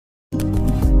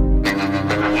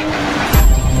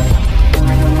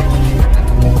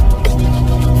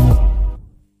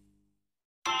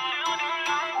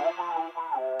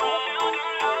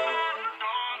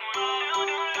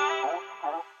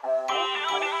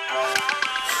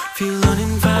feel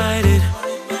uninvited.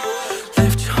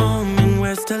 Left you home in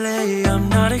West LA, I'm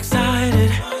not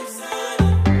excited.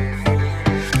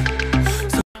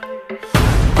 So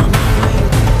I'm willing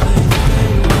to play the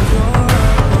game when you're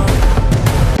up.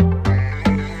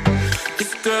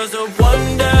 This girl's a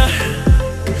wonder.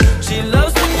 She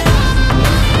loves me.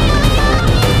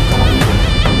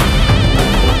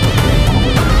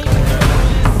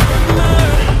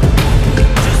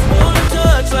 Just wanna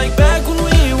touch like back when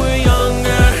we were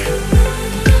younger.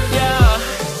 Yeah.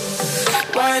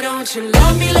 Why don't you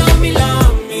love me, love me,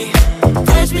 love me?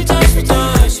 Touch me, touch me,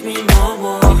 touch me no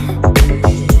more.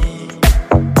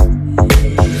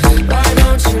 Why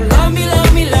don't you love me,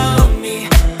 love me, love me?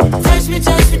 Touch me,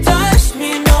 touch me, touch me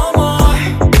no more.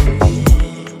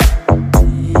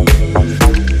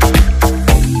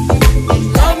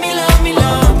 Love me, love me,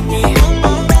 love me.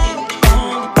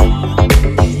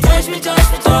 Touch me, touch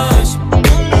me, touch me.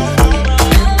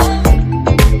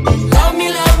 Love me,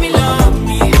 love me, love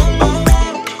me.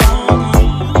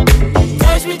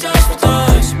 Touch me, touch me,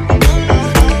 touch me.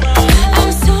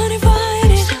 I'm so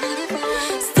divided,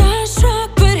 starstruck,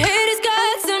 but hate has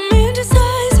got some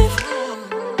indecisive.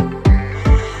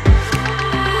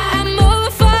 I'm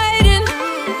over fighting,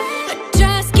 I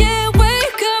just can't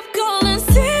wake up cold and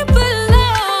sleep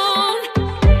alone.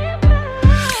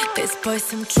 This boy's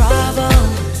some trouble.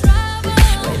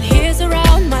 When he's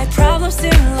around, my problems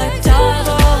seem like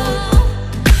double.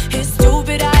 His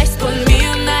stupid eyes put me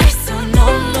on ice, so no,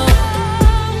 no.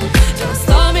 Don't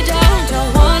slow me down,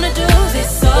 don't wanna do this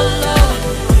solo.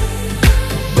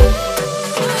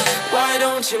 Why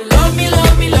don't you love me,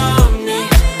 love me, love me?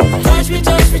 Touch me,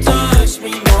 touch me, touch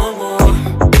me no more.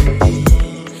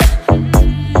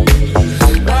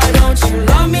 Why don't you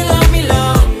love me, love me,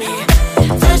 love me?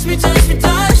 Touch me, touch me,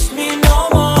 touch me no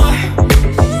more.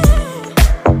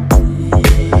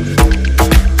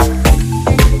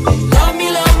 Love me,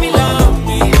 love me, love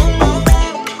me.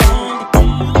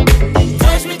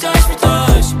 Touch me, touch me,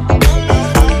 touch me.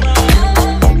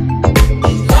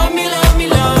 Love me, love me,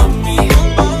 love me.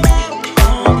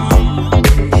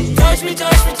 Touch me,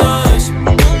 touch me, touch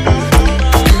me.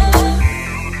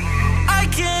 I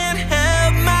can't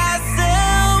help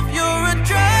myself, you're a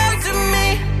drug to me.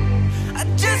 I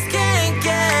just can't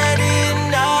get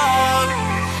enough.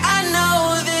 I know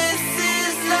this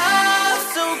is love,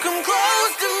 so come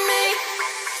close to me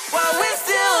while we're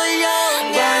still young.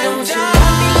 Why don't you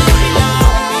love me, love me,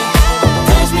 love me?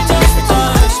 Touch me, touch me,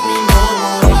 touch me no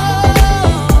more.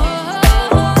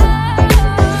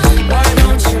 Why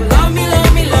don't you love me,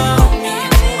 love me, love me?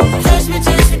 Touch me,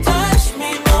 touch me, touch me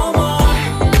no more.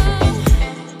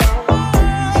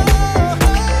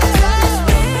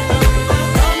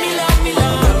 Love me, love me,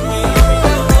 love me.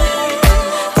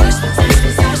 Touch me, touch me,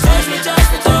 touch me, touch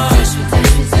me, touch me,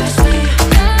 touch me, touch me.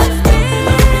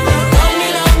 Love me,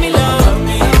 love me, love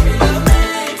me.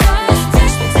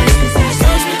 Touch me, touch me, touch me,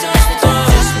 touch me,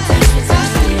 touch me,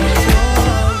 touch me,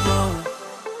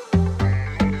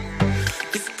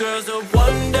 This girl's a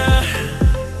wonder.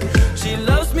 She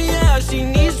loves me, yeah, she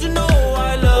needs to know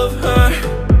I love her.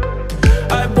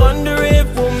 I wonder if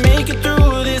we'll make it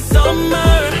through this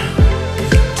summer.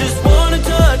 Just wanna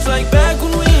touch like back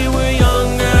when we were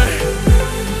younger.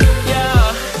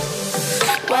 Yeah.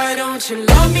 Why don't you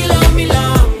love me, love me,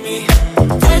 love me?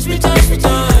 Touch me, touch me,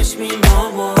 touch me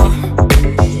no more.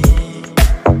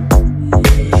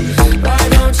 Why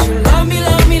don't you love me,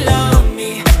 love me, love me?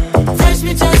 Touch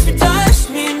me, touch me, touch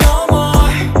me no more.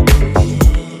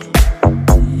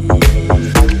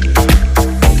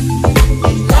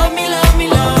 Love me, love me,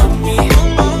 love me.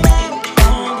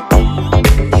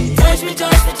 Touch me,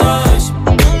 touch me, touch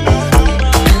me.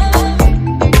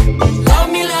 Love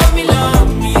me, love me, love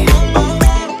me.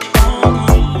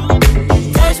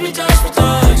 Touch me, touch me,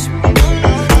 touch me.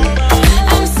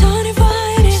 I'm so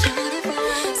divided,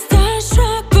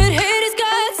 starstruck, but hate has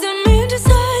got some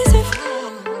indecisive.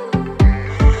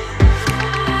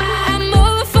 I'm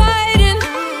over fighting,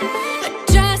 I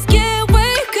just can't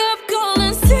wake up cold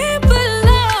and sleep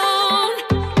alone.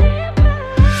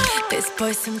 This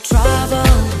boy's some trouble.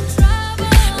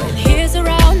 When he's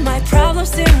around, my problems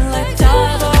seem like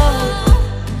double.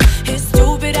 His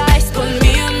stupid eyes put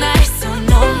me on ice, so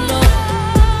no, no.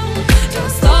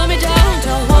 Don't slow me down,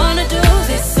 don't wanna do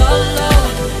this solo.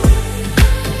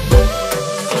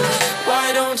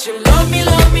 Why don't you love me,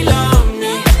 love me, love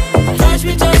me? Touch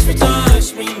me, touch me,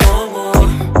 touch me no more.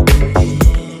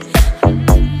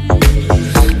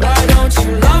 Why don't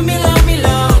you love me, love me,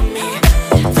 love me?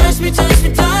 Touch me, touch me,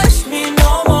 touch me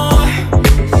no more.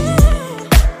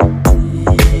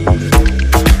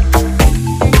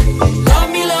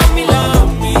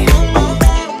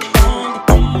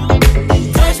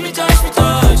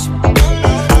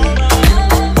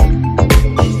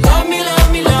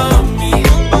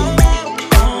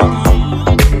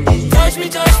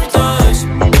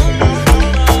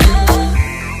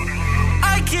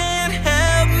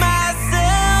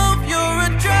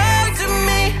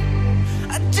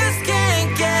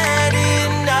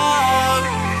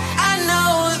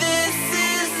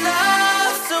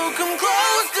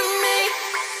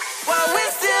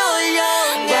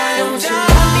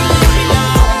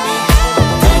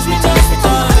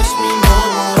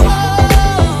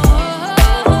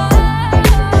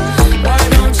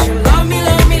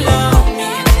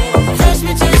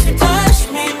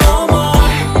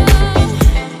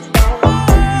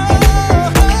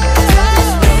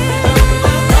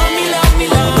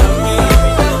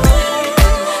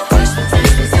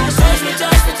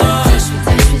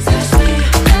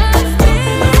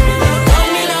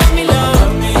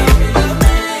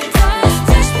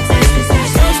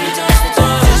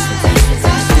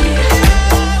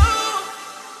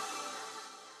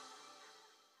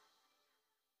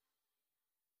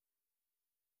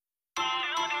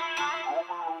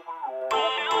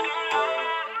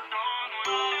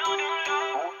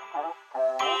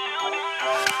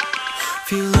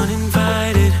 Feel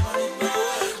uninvited.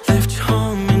 Left your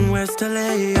home in West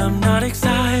LA, I'm not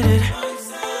excited.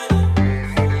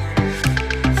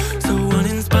 So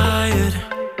uninspired.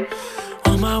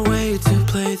 On my way to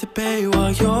play the bay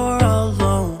while you're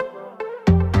alone.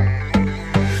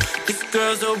 This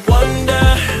girl's a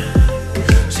wonder.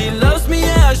 She loves me,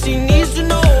 yeah, she needs to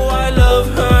know I love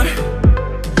her.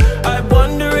 I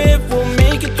wonder if we'll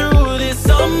make it through this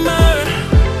summer.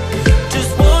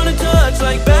 Just wanna touch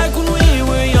like back when we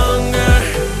were younger.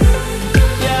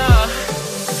 Yeah.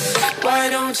 Why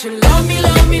don't you love me,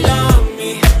 love me, love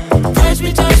me? Touch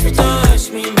me, touch me, touch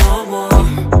me no more.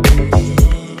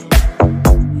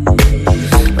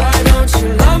 Why don't you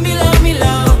love me, love me,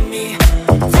 love me?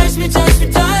 Touch me, touch me,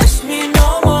 touch me no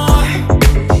more.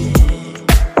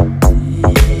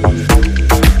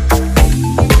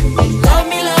 Love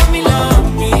me, love me, love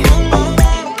me.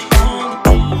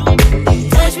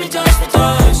 Touch me, touch me,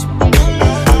 touch me.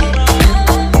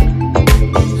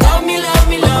 Love me, love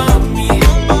me, love me.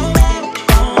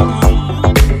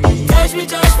 Touch me,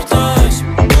 touch me, touch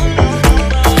me.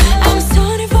 I'm so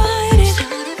divided,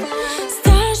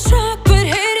 starstruck, but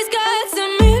hate has got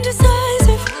some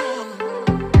indecisive.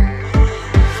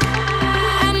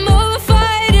 I'm over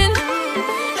fighting,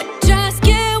 I just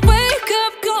can't wake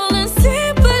up, cold and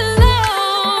sleep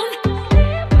alone.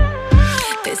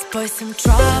 This boy's some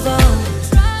trouble.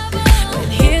 When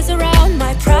he's around,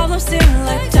 my problems seem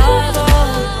like double.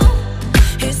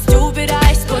 His stupid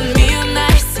eyes put me on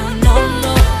ice, so no,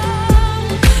 no.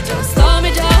 Don't slow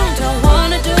me down, don't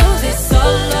wanna do this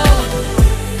solo.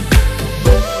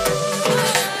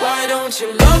 Why don't you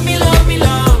love me, love me,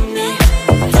 love me?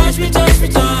 Touch me, touch me,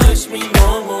 touch me no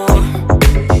more.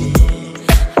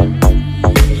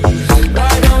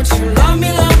 Why don't you love me,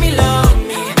 love me, love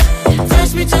me?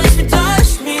 Touch me, touch me,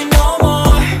 touch me no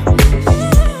more.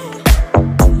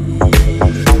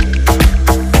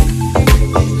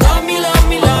 Love me, love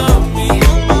me, love me.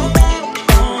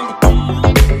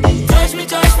 Touch me,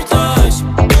 touch me, touch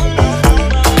me.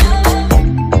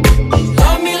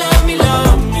 Love me, love me,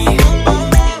 love me.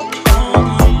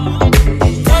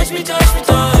 Touch me, touch me,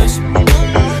 touch me.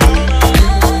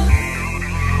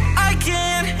 I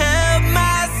can't help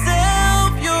myself,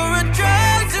 you're a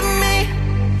drug to me.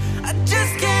 I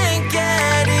just can't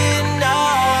get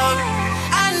enough.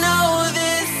 I know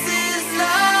this is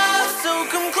love, so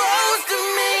come close to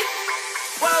me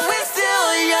while we're still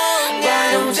young. Why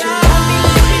don't you love me,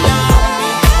 love me, love me?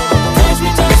 Touch me,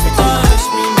 touch me, touch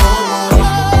me no more.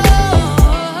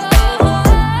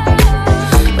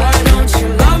 Why don't you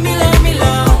love me, love me,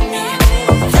 love me?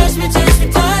 Touch me, touch me,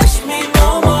 touch me no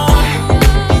more.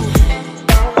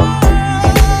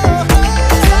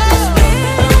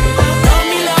 Love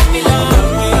me, love me, love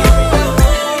me.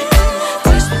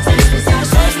 Touch me, touch me,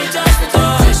 touch me, touch me,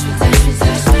 touch me, touch me,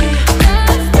 touch me.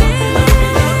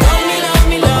 Love me, love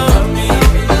me, love me.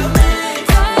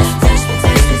 Touch me,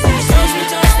 touch me, touch me, touch me,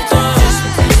 touch me, touch me,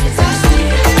 touch me, touch me.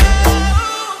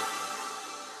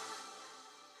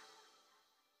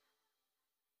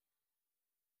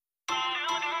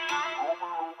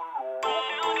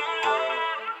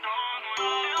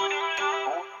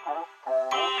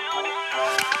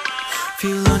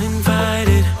 Feel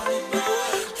uninvited.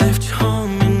 Left your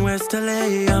home in West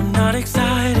LA, I'm not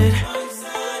excited.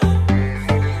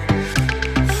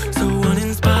 So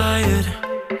uninspired.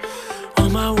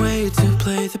 On my way to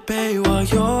play the bay while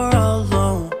you're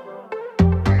alone.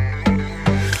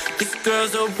 This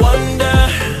girl's a wonder.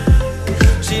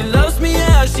 She loves me,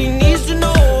 yeah, she needs to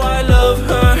know I love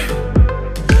her.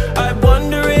 I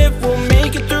wonder if we'll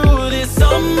make it through this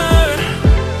summer.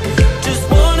 Just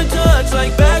wanna touch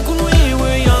like back when we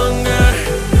were younger.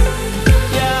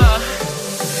 Yeah.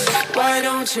 Why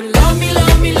don't you love me,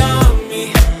 love me, love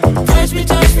me? Touch me,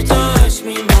 touch me, touch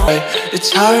me more.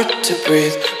 It's hard to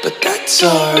breathe, but that's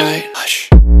alright. Hush.